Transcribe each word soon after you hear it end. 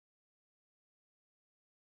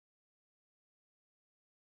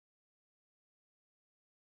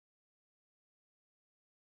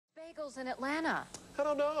Bagels in Atlanta? I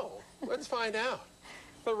don't know. Let's find out.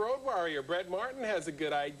 The road warrior, Brett Martin, has a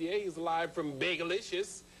good idea. He's live from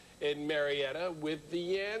Bagelicious in Marietta with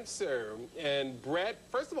the answer. And Brett,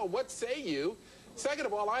 first of all, what say you? Second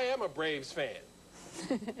of all, I am a Braves fan.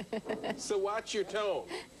 So watch your tone.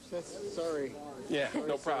 Sorry. Yeah,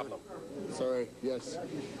 no problem. Sorry, yes.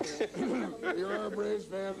 You're a Braves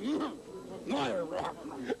fan.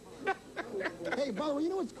 Hey, by the way, you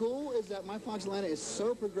know what's cool is that My Fox Atlanta is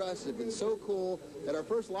so progressive and so cool that our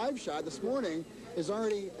first live shot this morning is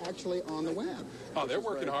already actually on the web. Oh, they're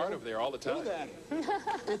working hard over there all the time. Look at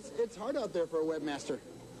that. It's hard out there for a webmaster.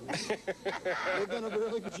 They've done a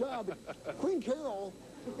really good job. Queen Carol,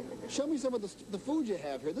 show me some of the food you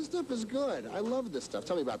have here. This stuff is good. I love this stuff.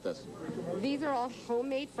 Tell me about this. These are all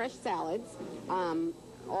homemade fresh salads,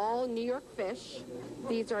 all New York fish.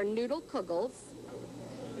 These are noodle kugels.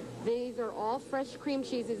 These are all fresh cream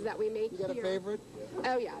cheeses that we make here. You got a favorite?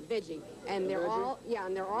 Oh yeah, veggie, and they're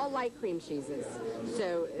all light cream cheeses,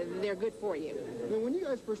 so they're good for you. Now, when you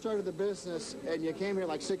guys first started the business and you came here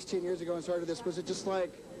like 16 years ago and started this, was it just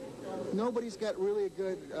like nobody's got really a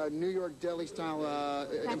good New York deli style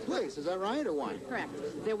in place? Is that right, or why? Correct.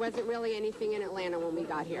 There wasn't really anything in Atlanta when we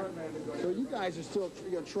got here. So you guys are still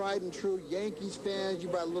tried and true Yankees fans. You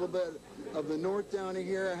brought a little bit of the North down to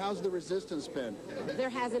here. How's the resistance been? There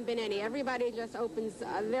hasn't been any. Everybody just opens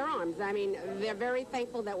their arms. I mean, they're very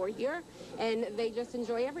thankful that we're here, and they just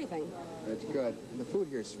enjoy everything. That's good. The food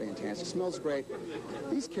here is fantastic. Smells great.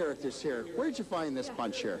 These characters here, where did you find this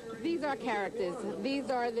bunch here? These are characters. These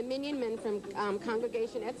are the Minion Men from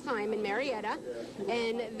Congregation at Time in Marietta,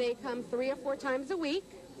 and they come 3 or 4 times a week.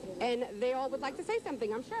 And they all would like to say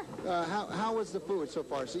something, I'm sure. How was the food so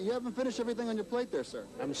far? So you haven't finished everything on your plate there, sir?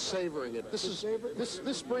 I'm savoring it.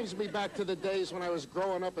 This brings me back to the days when I was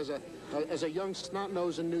growing up as a young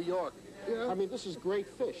snot-nose in New York. Yeah. I mean, this is great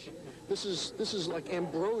fish. This is like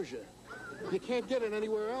ambrosia. You can't get it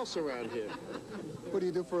anywhere else around here. What do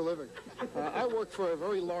you do for a living? I work for a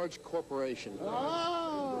very large corporation.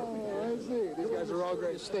 Oh, I see. These guys are all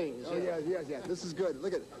great. Things. Oh, yeah. This is good.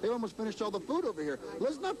 Look at, they almost finished all the food over here.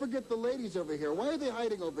 Let's not forget the ladies over here. Why are they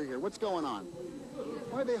hiding over here? What's going on?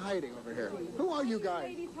 Why are they hiding over here? Who are you guys?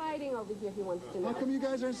 Ladies hiding over here, he wants to know. How come you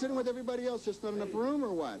guys aren't sitting with everybody else? Just not enough room,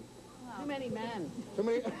 or what? Too many men. Too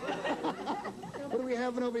many? What are we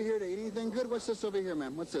having over here to eat? Anything good? What's this over here,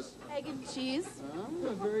 ma'am? What's this? Egg and cheese.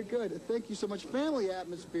 Oh, very good. Thank you so much. Family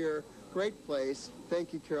atmosphere. Great place.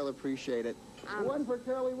 Thank you, Carol. Appreciate it. If it wasn't for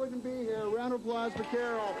Carol, we wouldn't be here. Round of applause for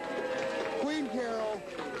Carol. Queen Carol.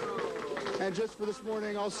 And just for this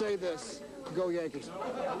morning, I'll say this. Go Yankees.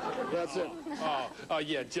 That's it. Oh,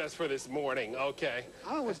 yeah, just for this morning. Okay. I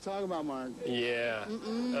don't know what's talking about, Mark. Yeah.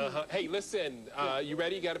 Hey, listen, you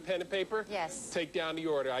ready? You got a pen and paper? Yes. Take down the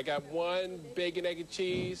order. I got 1 bacon, egg, and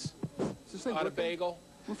cheese on a bagel.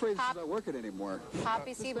 I'm afraid this is not working anymore.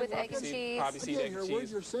 Poppy seed with egg and cheese. Poppy seed, egg, and cheese. What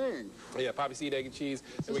you're saying. Yeah, poppy seed, egg, and cheese.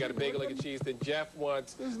 Then we got a bagel, egg, and cheese. Then Jeff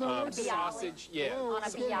wants sausage. Yeah, On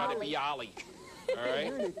a on a bialy. All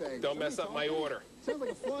right? Anything. Don't mess up my order. Sounds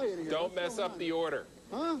like a fly in here. Don't mess up the order.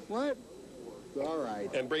 Huh? What? All right.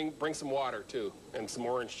 And bring some water, too, and some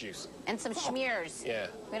orange juice. And some schmears. Yeah.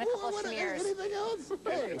 We had a couple of schmears. Anything else?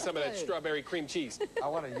 And some of that strawberry cream cheese. I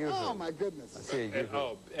want a yoo-hoo. Oh, my goodness. I see a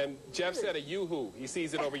yoo-hoo. And Jeff said a yoo-hoo. He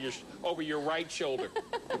sees it over your right shoulder.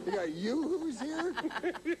 You got yoo-hoos here?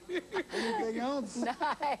 Anything else?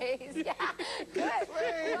 Nice. Yeah. Good.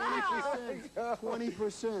 Wow.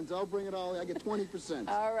 20%. I'll bring it all. I get 20%.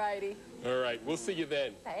 All righty. All right. We'll see you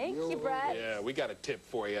then. Thank you, Brett. Yeah, we got a tip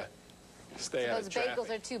for you. Stay out Those of traffic. bagels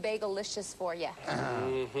are too bagelicious for you.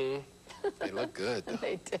 They look good, though.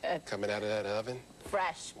 They did. Coming out of that oven.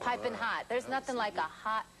 Fresh, piping hot. There's nothing like a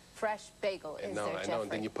hot, fresh bagel, is there, I know. Jeffrey?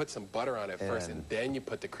 And then you put some butter on it first, and then you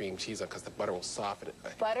put the cream cheese on because the butter will soften it.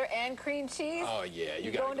 Butter and cream cheese? Oh, yeah.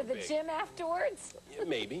 You going to the big. gym afterwards? Yeah,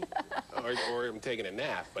 maybe. or I'm taking a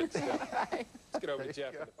nap. But still. Let's get over to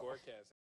Jeff in the forecast.